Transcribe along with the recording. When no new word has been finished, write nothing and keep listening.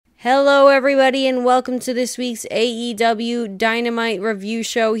Hello, everybody, and welcome to this week's AEW Dynamite review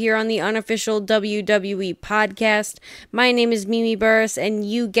show here on the unofficial WWE podcast. My name is Mimi Burris, and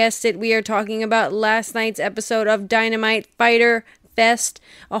you guessed it, we are talking about last night's episode of Dynamite Fyter Fest.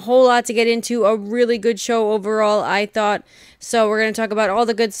 A whole lot to get into, a really good show overall, I thought. So we're going to talk about all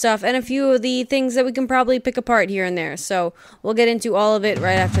the good stuff and a few of the things that we can probably pick apart here and there. So we'll get into all of it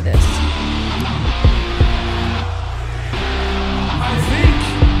right after this.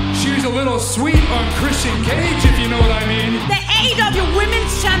 A little sweet on Christian Cage, if you know what I mean. The AEW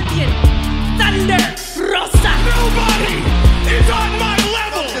Women's Champion, Thunder Rosa. Nobody is on my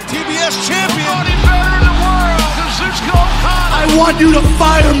level. The TBS Champion. Nobody better in the world than Cisco Khan. I want you to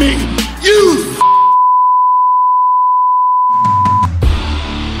fire me, you.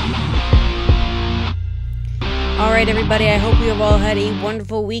 Alright, everybody, I hope you have all had a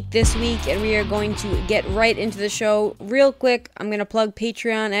wonderful week this week, and we are going to get right into the show real quick. I'm going to plug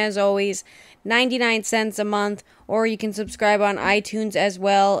Patreon, as always, 99 cents a month, or you can subscribe on iTunes as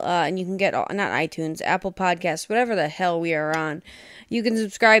well, and you can get, not iTunes, Apple Podcasts, whatever the hell we are on. You can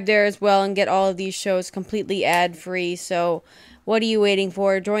subscribe there as well and get all of these shows completely ad-free, so what are you waiting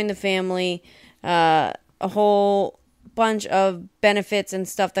for? Join the family. A whole bunch of benefits and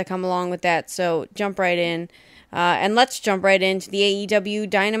stuff that come along with that, so jump right in. And let's jump right into the AEW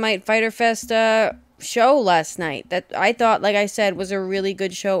Dynamite Fyter Fest show last night. That I thought, like I said, was a really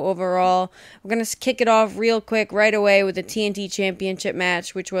good show overall. We're going to kick it off real quick right away with the TNT Championship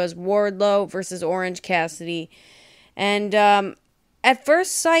match, which was Wardlow versus Orange Cassidy. And at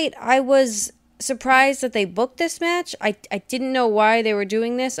first sight, I was surprised that they booked this match. I didn't know why they were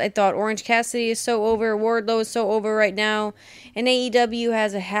doing this. I thought Orange Cassidy is so over, Wardlow is so over right now, and AEW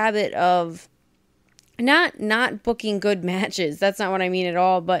has a habit of not booking good matches. That's not what I mean at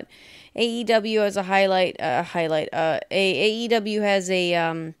all, but AEW has AEW has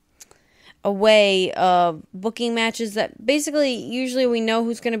a way of booking matches that basically usually we know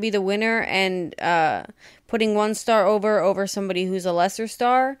who's going to be the winner and putting one star over somebody who's a lesser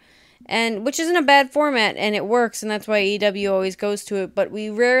star, and which isn't a bad format, and it works, and that's why AEW always goes to it. But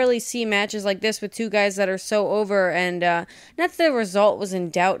we rarely see matches like this with two guys that are so over, and not that the result was in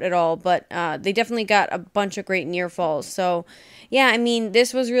doubt at all, but they definitely got a bunch of great near falls. So yeah, I mean,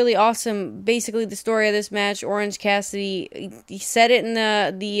 this was really awesome. Basically, the story of this match, Orange Cassidy, he said it in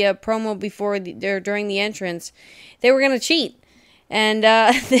the promo before during the entrance, they were gonna cheat. And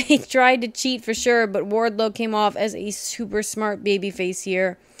they tried to cheat for sure, but Wardlow came off as a super smart babyface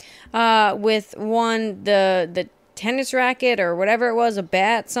here. With the tennis racket or whatever it was, a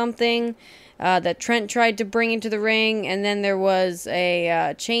bat, something, that Trent tried to bring into the ring, and then there was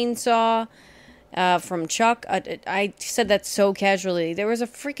a chainsaw from Chuck. I said that so casually. There was a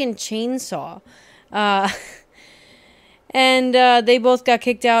freaking chainsaw. And they both got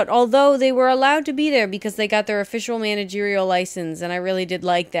kicked out, although they were allowed to be there because they got their official managerial license, and I really did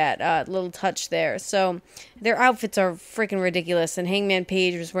like that little touch there. So their outfits are freaking ridiculous, and Hangman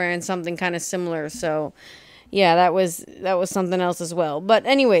Page was wearing something kind of similar. So yeah, that was something else as well. But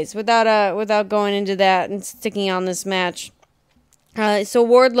anyways, without going into that and sticking on this match, so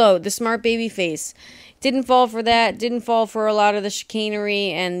Wardlow, the smart babyface, didn't fall for that. Didn't fall for a lot of the chicanery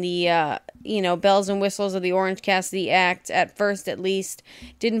and the bells and whistles of the Orange Cassidy act, at first at least.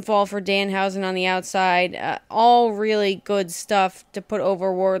 Didn't fall for Danhausen on the outside. All really good stuff to put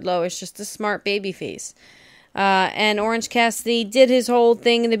over Wardlow. It's just a smart babyface. And Orange Cassidy did his whole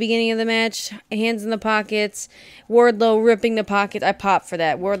thing in the beginning of the match. Hands in the pockets. Wardlow ripping the pockets. I popped for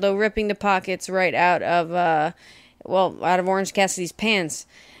that. Wardlow ripping the pockets right out of Orange Cassidy's pants.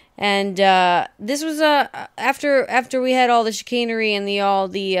 And this was after we had all the chicanery and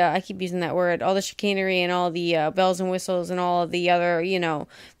I keep using that word, all the chicanery and all the bells and whistles and all of the other,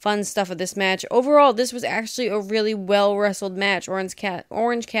 fun stuff of this match. Overall, this was actually a really well-wrestled match.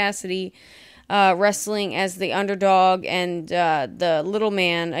 Orange Cassidy wrestling as the underdog and the little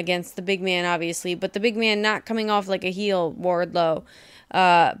man against the big man, obviously, but the big man not coming off like a heel, Wardlow.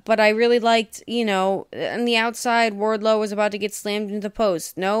 But I really liked, on the outside, Wardlow was about to get slammed into the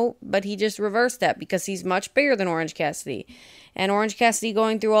post. No, but he just reversed that because he's much bigger than Orange Cassidy. And Orange Cassidy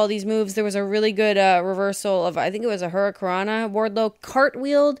going through all these moves, there was a really good reversal of, I think it was a Hurricanrana. Wardlow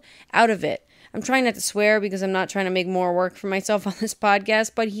cartwheeled out of it. I'm trying not to swear because I'm not trying to make more work for myself on this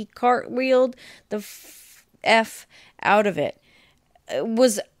podcast, but he cartwheeled the F out of it.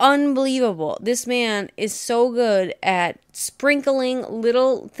 was unbelievable. This man is so good at sprinkling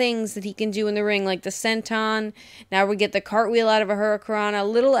little things that he can do in the ring, like the senton. Now we get the cartwheel out of a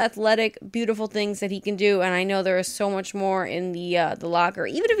hurricanrana, little athletic, beautiful things that he can do. And I know there is so much more in the locker.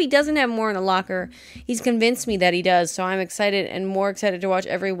 Even if he doesn't have more in the locker, he's convinced me that he does. So I'm excited and more excited to watch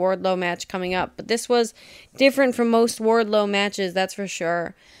every Wardlow match coming up. But this was different from most Wardlow matches, that's for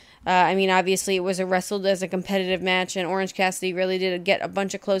sure. I mean, obviously, it was wrestled as a competitive match, and Orange Cassidy really did get a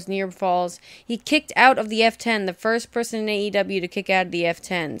bunch of close near falls. He kicked out of the F10, the first person in AEW to kick out of the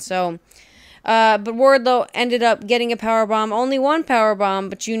F10. So, but Wardlow ended up getting a powerbomb, only one powerbomb,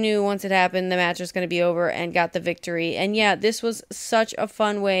 but you knew once it happened, the match was going to be over, and got the victory. And yeah, this was such a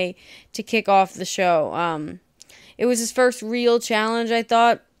fun way to kick off the show. It was his first real challenge, I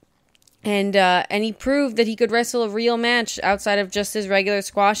thought. And he proved that he could wrestle a real match outside of just his regular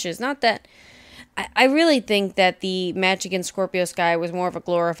squashes. Not that... I really think that the match against Scorpio Sky was more of a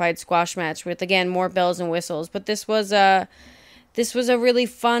glorified squash match with, again, more bells and whistles. But this was a really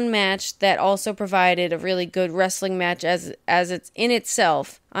fun match that also provided a really good wrestling match as it's in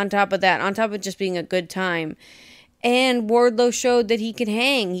itself. On top of that, on top of just being a good time. And Wardlow showed that he can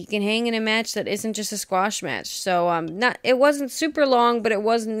hang. He can hang in a match that isn't just a squash match. So it wasn't super long, but it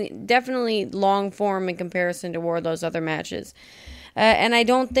wasn't definitely long form in comparison to Wardlow's other matches. And I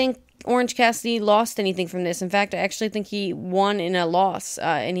don't think Orange Cassidy lost anything from this. In fact, I actually think he won in a loss.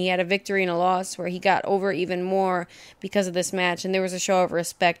 And he had a victory in a loss where he got over even more because of this match. And there was a show of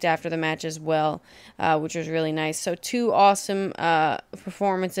respect after the match as well, which was really nice. So 2 awesome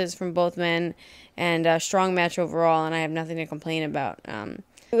performances from both men. And a strong match overall, and I have nothing to complain about.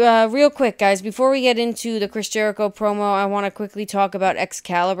 Real quick, guys, before we get into the Chris Jericho promo, I want to quickly talk about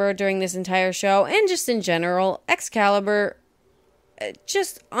Excalibur during this entire show, and just in general. Excalibur,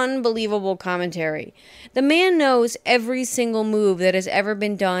 just unbelievable commentary. The man knows every single move that has ever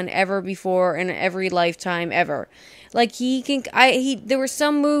been done ever before in every lifetime ever. Like, there were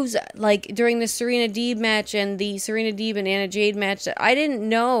some moves, like, during the Serena Deeb match and the Serena Deeb and Anna Jay match that I didn't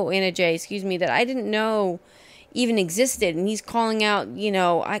know even existed. And he's calling out,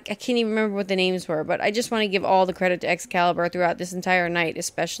 I can't even remember what the names were, but I just want to give all the credit to Excalibur throughout this entire night,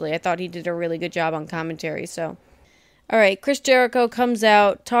 especially. I thought he did a really good job on commentary, so. All right, Chris Jericho comes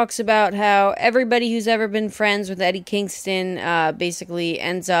out, talks about how everybody who's ever been friends with Eddie Kingston basically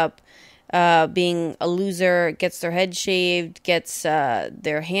ends up being a loser, gets their head shaved, gets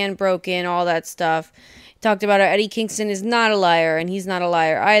their hand broken, all that stuff. Talked about how Eddie Kingston is not a liar, and he's not a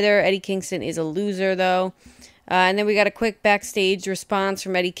liar either. Eddie Kingston is a loser, though. And then we got a quick backstage response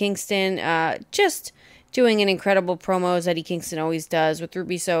from Eddie Kingston, just doing an incredible promo, as Eddie Kingston always does, with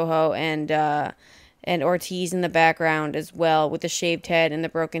Ruby Soho and Ortiz in the background as well, with the shaved head and the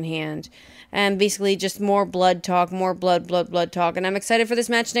broken hand. And basically just more blood talk, more blood talk. And I'm excited for this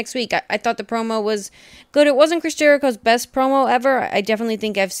match next week. I thought the promo was good. It wasn't Chris Jericho's best promo ever. I definitely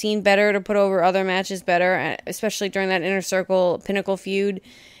think I've seen better to put over other matches better, especially during that Inner Circle Pinnacle feud.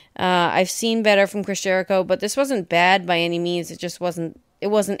 I've seen better from Chris Jericho, but this wasn't bad by any means. It just wasn't. It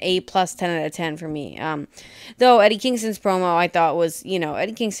wasn't A plus 10 out of 10 for me. Though Eddie Kingston's promo, I thought was,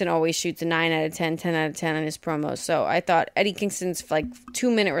 Eddie Kingston always shoots a 9 out of 10, 10 out of 10 on his promos. So I thought Eddie Kingston's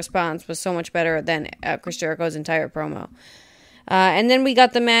 2-minute response was so much better than Chris Jericho's entire promo. And then we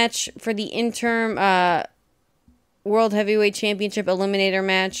got the match for the interim World Heavyweight Championship Eliminator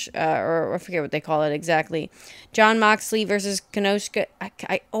match, or I forget what they call it exactly. Jon Moxley versus Konosuke.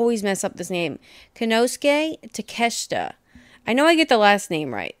 I always mess up this name. Konosuke Takeshita. I know I get the last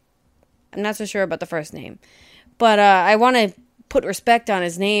name right. I'm not so sure about the first name. But I want to put respect on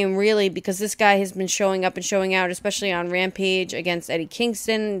his name, really, because this guy has been showing up and showing out, especially on Rampage against Eddie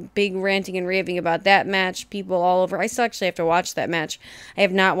Kingston. Big ranting and raving about that match. People all over. I still actually have to watch that match. I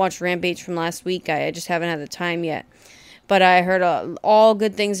have not watched Rampage from last week. I just haven't had the time yet. But I heard all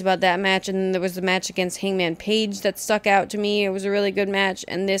good things about that match. And then there was the match against Hangman Page that stuck out to me. It was a really good match.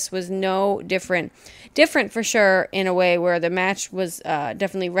 And this was no different. Different for sure, in a way where the match was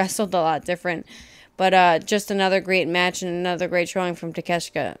definitely wrestled a lot different. But just another great match and another great showing from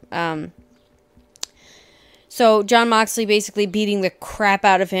Takeshita. So Jon Moxley basically beating the crap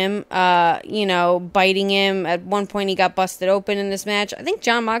out of him, biting him. At one point he got busted open in this match. I think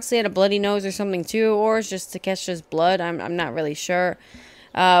Jon Moxley had a bloody nose or something too, or it's just Takeshita's blood. I'm not really sure.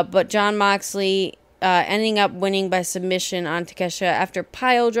 But Jon Moxley ending up winning by submission on Takeshita after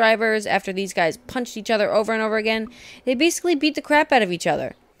pile drivers, after these guys punched each other over and over again. They basically beat the crap out of each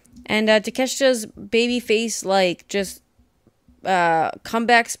other. And Takeshita's babyface,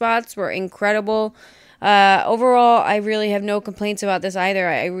 comeback spots were incredible. Overall, I really have no complaints about this either.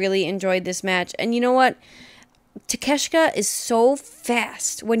 I really enjoyed this match. And you know what? Takeshita is so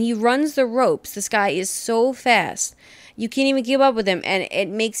fast. When he runs the ropes, this guy is so fast. You can't even keep up with him, and it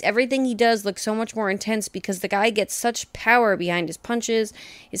makes everything he does look so much more intense because the guy gets such power behind his punches,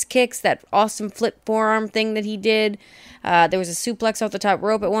 his kicks, that awesome flip forearm thing that he did. There was a suplex off the top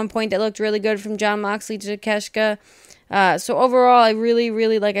rope at one point that looked really good from Jon Moxley to Takeshita. So overall, I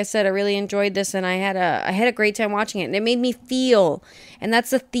really, like I said, I really enjoyed this, and I had a great time watching it, and it made me feel, and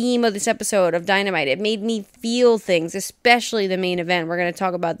that's the theme of this episode of Dynamite. It made me feel things, especially the main event. We're going to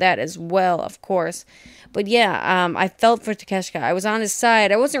talk about that as well, of course. But yeah, I felt for Takeshita. I was on his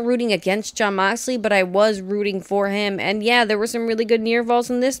side. I wasn't rooting against Jon Moxley, but I was rooting for him. And yeah, there were some really good near falls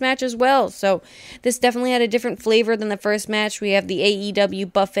in this match as well. So this definitely had a different flavor than the first match. We have the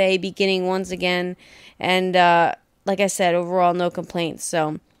AEW buffet beginning once again. And like I said, overall, no complaints.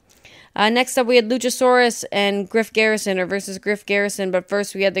 So next up, we had Luchasaurus and Griff Garrison, versus Griff Garrison. But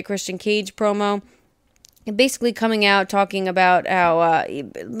first, we had the Christian Cage promo. Basically coming out, talking about how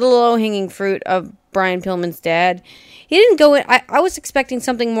the low-hanging fruit of Brian Pillman's dad. He didn't go in. I was expecting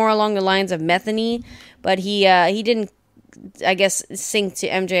something more along the lines of Metheny, but he didn't, I guess, sink to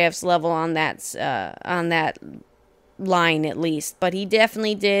MJF's level on that line at least. But he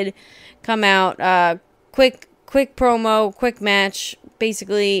definitely did come out. Quick promo, quick match.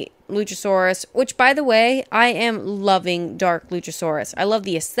 Basically, Luchasaurus, which, by the way, I am loving Dark Luchasaurus. I love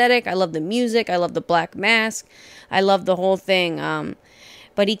the aesthetic. I love the music. I love the black mask. I love the whole thing.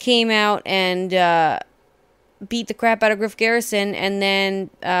 But he came out and beat the crap out of Griff Garrison, and then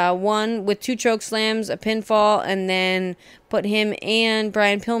won with 2 choke slams, a pinfall, and then put him and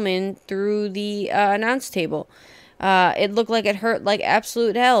Brian Pillman through the announce table. It looked like it hurt like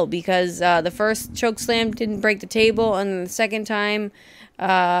absolute hell because the first choke slam didn't break the table, and the second time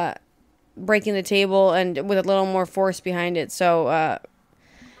breaking the table and with a little more force behind it. So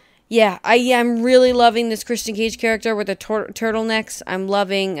yeah, I'm really loving this Christian Cage character with the turtlenecks. I'm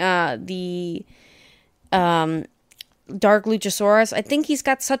loving the Dark Luchasaurus. I think he's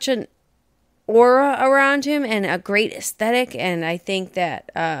got such an aura around him and a great aesthetic, and I think that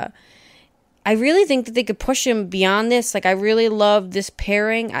I really think that they could push him beyond this. Like, I really love this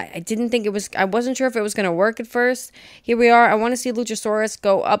pairing. I wasn't sure if it was going to work at first. Here we are. I want to see Luchasaurus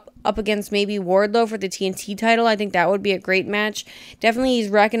go up against maybe Wardlow for the TNT title. I think that would be a great match. Definitely he's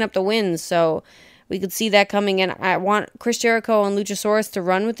racking up the wins, so we could see that coming in. I want Chris Jericho and Luchasaurus to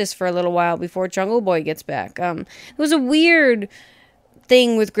run with this for a little while before Jungle Boy gets back. It was a weird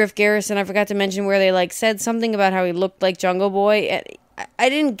thing with Griff Garrison. I forgot to mention where they said something about how he looked like Jungle Boy. I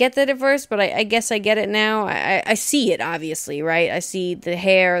didn't get that at first, but I guess I get it now. I see it, obviously, right? I see the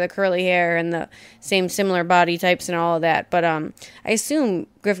hair, the curly hair, and the similar body types and all of that. But I assume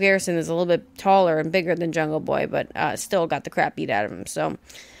Griff Garrison is a little bit taller and bigger than Jungle Boy, but still got the crap beat out of him. So,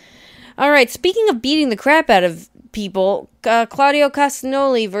 all right, speaking of beating the crap out of people, Claudio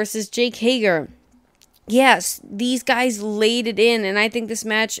Castagnoli versus Jake Hager. Yes, these guys laid it in, and I think this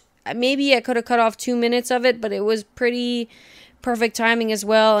match, maybe I could have cut off 2 minutes of it, but it was pretty perfect timing as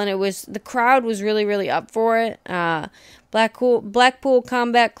well, and the crowd was really up for it. Blackpool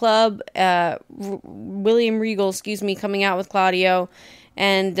Combat Club, William Regal, coming out with Claudio,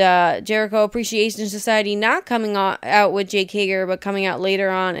 and Jericho Appreciation Society not coming out with Jake Hager, but coming out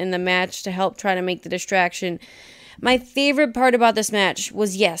later on in the match to help try to make the distraction. My favorite part about this match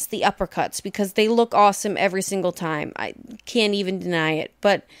was, yes, the uppercuts, because they look awesome every single time. I can't even deny it.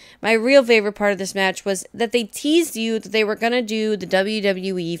 But my real favorite part of this match was that they teased you that they were going to do the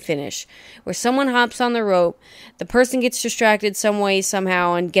WWE finish, where someone hops on the rope, the person gets distracted some way,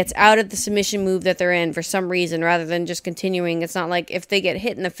 somehow, and gets out of the submission move that they're in for some reason, rather than just continuing. It's not like if they get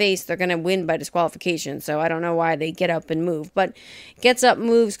hit in the face, they're going to win by disqualification, so I don't know why they get up and move. But gets up,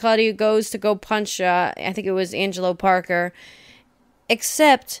 moves, Claudio goes to go punch, I think it was Angelo Parker,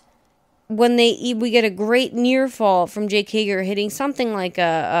 except when we get a great near fall from Jake Hager hitting something like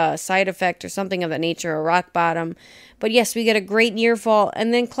a side effect or something of that nature, a rock bottom. But yes, we get a great near fall,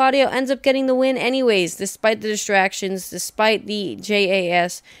 and then Claudio ends up getting the win anyways, despite the distractions, despite the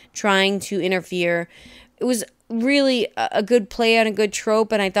JAS trying to interfere. It was really a good play on a good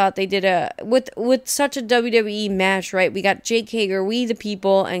trope, and I thought they did with such a WWE match, right? We got Jake Hager, We the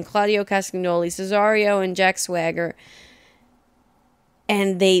People, and Claudio Castagnoli, Cesaro, and Jack Swagger,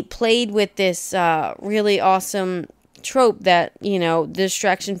 and they played with this really awesome trope that, the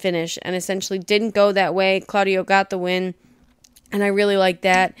distraction finish, and essentially didn't go that way. Claudio got the win, and I really like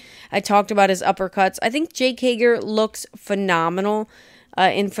that. I talked about his uppercuts. I think Jake Hager looks phenomenal,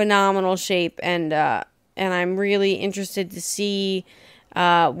 in phenomenal shape, and I'm really interested to see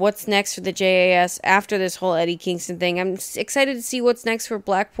What's next for the JAS after this whole Eddie Kingston thing. I'm excited to see what's next for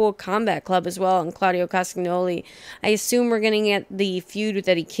Blackpool Combat Club as well and Claudio Castagnoli. I assume we're going to get the feud with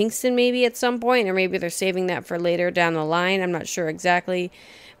Eddie Kingston maybe at some point, or maybe they're saving that for later down the line. I'm not sure exactly.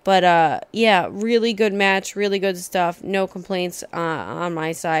 But, yeah, really good match, really good stuff. No complaints on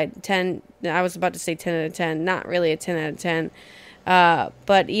my side. 10, I was about to say 10 out of 10. Not really a 10 out of 10.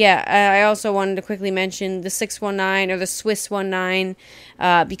 But yeah, I also wanted to quickly mention the 619 or the Swiss 19,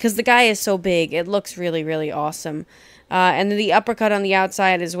 because the guy is so big. It looks really, really awesome. And the uppercut on the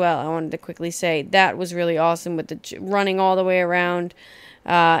outside as well. I wanted to quickly say that was really awesome with the running all the way around.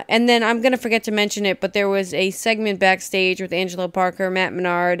 And then I'm going to forget to mention it, but there was a segment backstage with Angelo Parker, Matt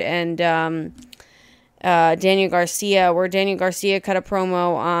Menard, and, Daniel Garcia, where Daniel Garcia cut a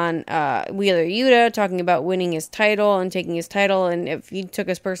promo on Wheeler Yuta talking about winning his title and taking his title, and if you took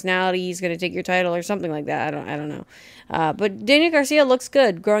his personality, he's going to take your title or something like that. I don't know. But Daniel Garcia looks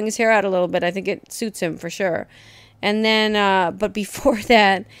good, growing his hair out a little bit. I think it suits him for sure. And then, but before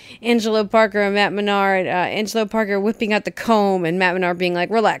that, Angelo Parker and Matt Menard, Angelo Parker whipping out the comb and Matt Menard being like,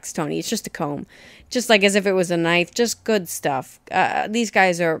 relax, Tony, it's just a comb. Just like as if it was a knife, just good stuff. These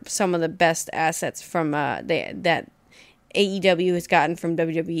guys are some of the best assets from that AEW has gotten from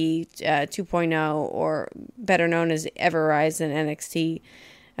WWE 2.0, or better known as Everrise and NXT.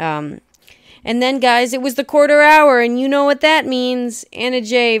 And then, guys, it was the quarter hour, and you know what that means. Anna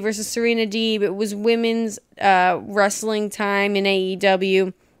Jay versus Serena Deeb. It was women's wrestling time in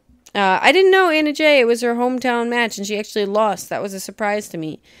AEW. I didn't know Anna Jay. It was her hometown match, and she actually lost. That was a surprise to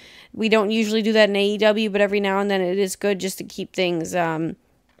me. We don't usually do that in AEW, but every now and then it is good just to keep things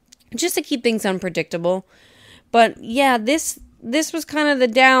unpredictable. But yeah, this was kind of the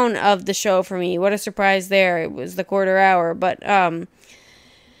down of the show for me. What a surprise there. It was the quarter hour. But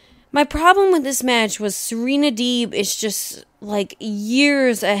my problem with this match was Serena Deeb is just like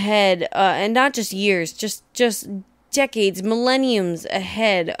years ahead, and not just years, just decades, millenniums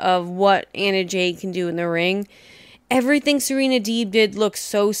ahead of what Anna Jay can do in the ring. Everything Serena Deeb did looked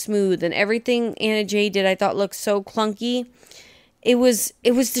so smooth, and everything Anna Jay did I thought looked so clunky. It was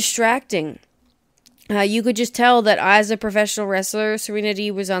distracting. You could just tell that as a professional wrestler, Serena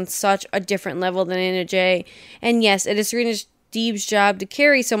Deeb was on such a different level than Anna Jay. And yes, it is Serena Deeb's job to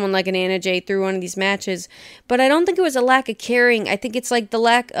carry someone like an Anna Jay through one of these matches, but I don't think it was a lack of carrying. I think it's like the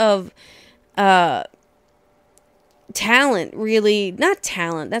lack of talent, really. Not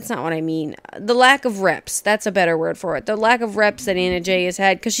talent, that's not what I mean. The lack of reps, that's a better word for it. The lack of reps that Anna Jay has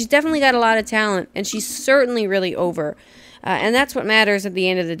had, because she's definitely got a lot of talent, and she's certainly really over. And that's what matters at the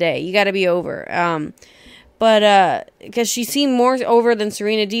end of the day. You got to be over. But because she seemed more over than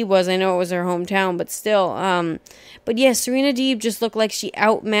Serena Deeb was. I know it was her hometown, but still. But yeah, Serena Deeb just looked like she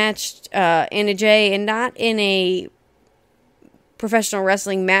outmatched Anna Jay, and not in a professional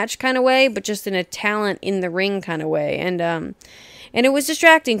wrestling match kind of way, but just in a talent in the ring kind of way. And it was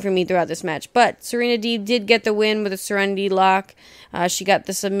distracting for me throughout this match. But Serena Deeb did get the win with a Serenity Lock. She got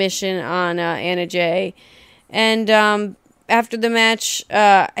the submission on Anna Jay. And after the match,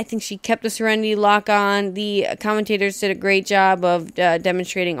 I think she kept the Serenity Lock on. The commentators did a great job of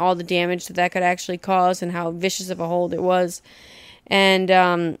demonstrating all the damage that could actually cause and how vicious of a hold it was.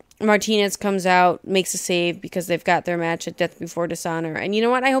 And Martinez comes out, makes a save because they've got their match at Death Before Dishonor. And you know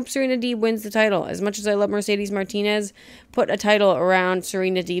what? I hope Serena Deeb wins the title. As much as I love Mercedes Martinez, put a title around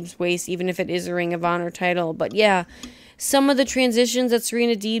Serena Deeb's waist, even if it is a Ring of Honor title. But yeah, some of the transitions that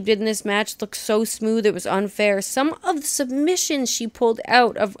Serena Deeb did in this match looked so smooth, it was unfair. Some of the submissions she pulled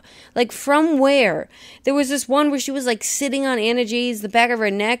out of, like, from where? There was this one where she was, like, sitting on Anna Jay's, the back of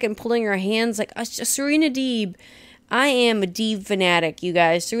her neck and pulling her hands. Like, Serena Deeb, I am a Deeb fanatic, you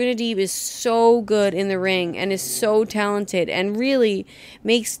guys. Serena Deeb is so good in the ring and is so talented and really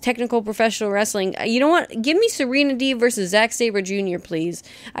makes technical professional wrestling. You know what? Give me Serena Deeb versus Zack Sabre Jr., please.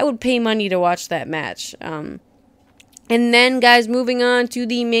 I would pay money to watch that match. And then, guys, moving on to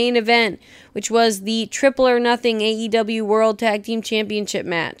the main event, which was the Triple or Nothing AEW World Tag Team Championship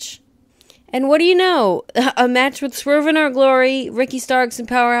match. And what do you know? A match with Swerve in Our Glory, Ricky Starks and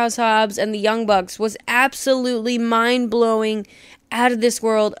Powerhouse Hobbs, and the Young Bucks was absolutely mind-blowing, out of this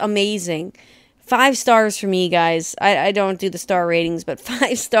world, amazing. 5 stars for me, guys. I don't do the star ratings, but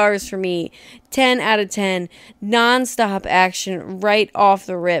 5 stars for me. 10 out of 10. Non-stop action right off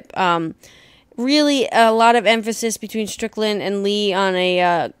the rip. Really a lot of emphasis between Strickland and Lee on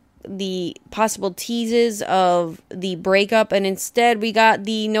the possible teases of the breakup, and instead we got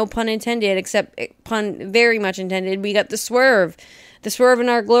the no pun intended, except pun very much intended, we got the swerve in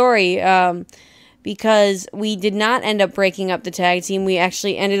Our Glory, because we did not end up breaking up the tag team. We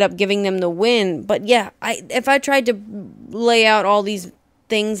actually ended up giving them the win. But yeah, if I tried to lay out all these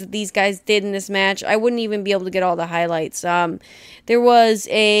things that these guys did in this match. I wouldn't even be able to get all the highlights. There was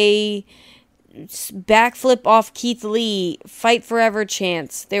a backflip off Keith Lee, Fight Forever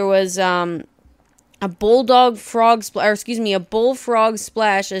chants. There was a bullfrog splash,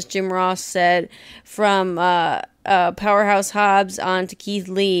 as Jim Ross said, from Powerhouse Hobbs onto Keith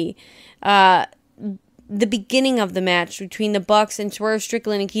Lee. The beginning of the match between the Bucks and Swerve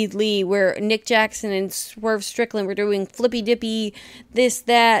Strickland and Keith Lee, where Nick Jackson and Swerve Strickland were doing flippy dippy, this,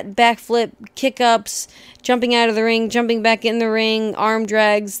 that, backflip, kick-ups, jumping out of the ring, jumping back in the ring, arm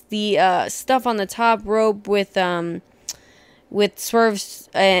drags, the stuff on the top rope with Nick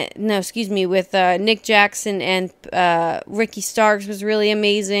Jackson and Ricky Starks was really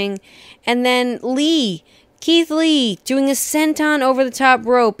amazing. And then Keith Lee doing a senton over the top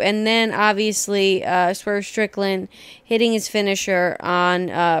rope, and then obviously Swerve Strickland hitting his finisher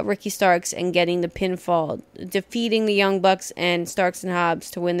on Ricky Starks and getting the pinfall, defeating the Young Bucks and Starks and Hobbs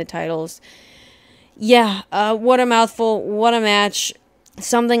to win the titles. Yeah, what a mouthful, what a match.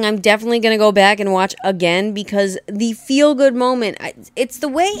 Something I'm definitely going to go back and watch again, because the feel-good moment, it's the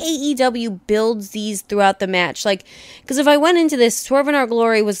way AEW builds these throughout the match. Like, because if I went into this, Swerve in Our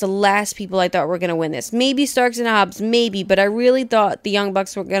Glory was the last people I thought were going to win this. Maybe Starks and Hobbs, maybe, but I really thought the Young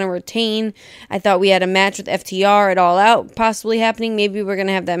Bucks were going to retain. I thought we had a match with FTR at All Out possibly happening. Maybe we're going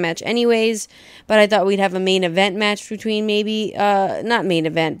to have that match anyways, but I thought we'd have a main event match between not main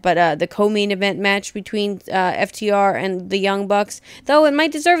event, but the co-main event match between FTR and the Young Bucks, though it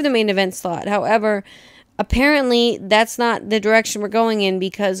might deserve the main event slot. However, apparently that's not the direction we're going in,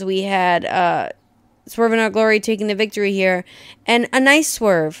 because we had Swerve in Our Glory taking the victory here, and a nice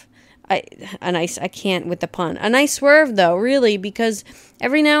Swerve. I can't with the pun. A nice Swerve, though, really, because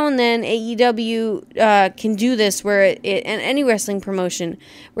every now and then AEW can do this, where and any wrestling promotion,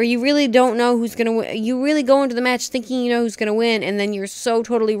 where you really don't know who's going to win. You really go into the match thinking you know who's going to win, and then you're so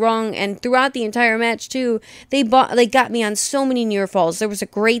totally wrong. And throughout the entire match, too, they got me on so many near falls. There was a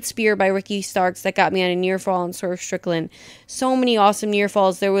great spear by Ricky Starks that got me on a near fall on Swerve Strickland. So many awesome near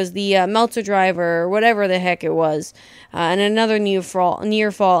falls. There was the Meltzer driver, or whatever the heck it was, and another near fall,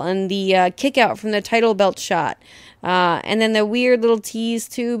 and the kick out from the title belt shot. And then the weird little tease,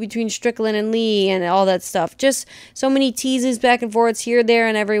 too, between Strickland and Lee and all that stuff. Just so many teases back and forths here, there,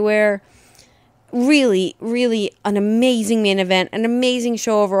 and everywhere. Really, really an amazing main event, an amazing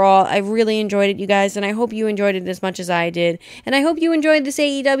show overall. I really enjoyed it, you guys, and I hope you enjoyed it as much as I did. And I hope you enjoyed this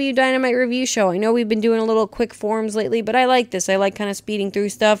AEW Dynamite review show. I know we've been doing a little quick forms lately, but I like this. I like kind of speeding through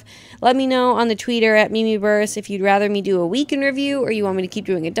stuff. Let me know on the Twitter at Mimi Burris if you'd rather me do a weekend review, or you want me to keep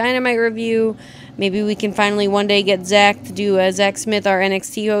doing a Dynamite review. Maybe we can finally one day get Zach to do Zach Smith, our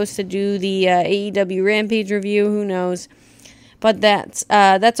NXT host, to do the AEW Rampage review. Who knows? But that's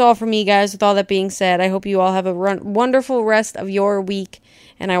all from me, guys. With all that being said, I hope you all have a wonderful rest of your week,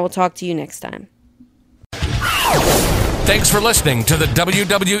 and I will talk to you next time. Thanks for listening to the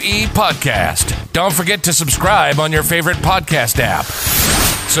WWE Podcast. Don't forget to subscribe on your favorite podcast app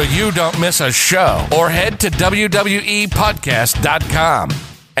so you don't miss a show, or head to WWEpodcast.com.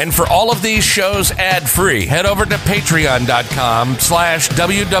 And for all of these shows ad-free, head over to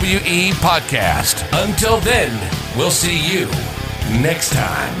patreon.com/WWE Podcast. Until then, we'll see you next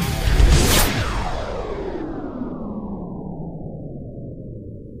time.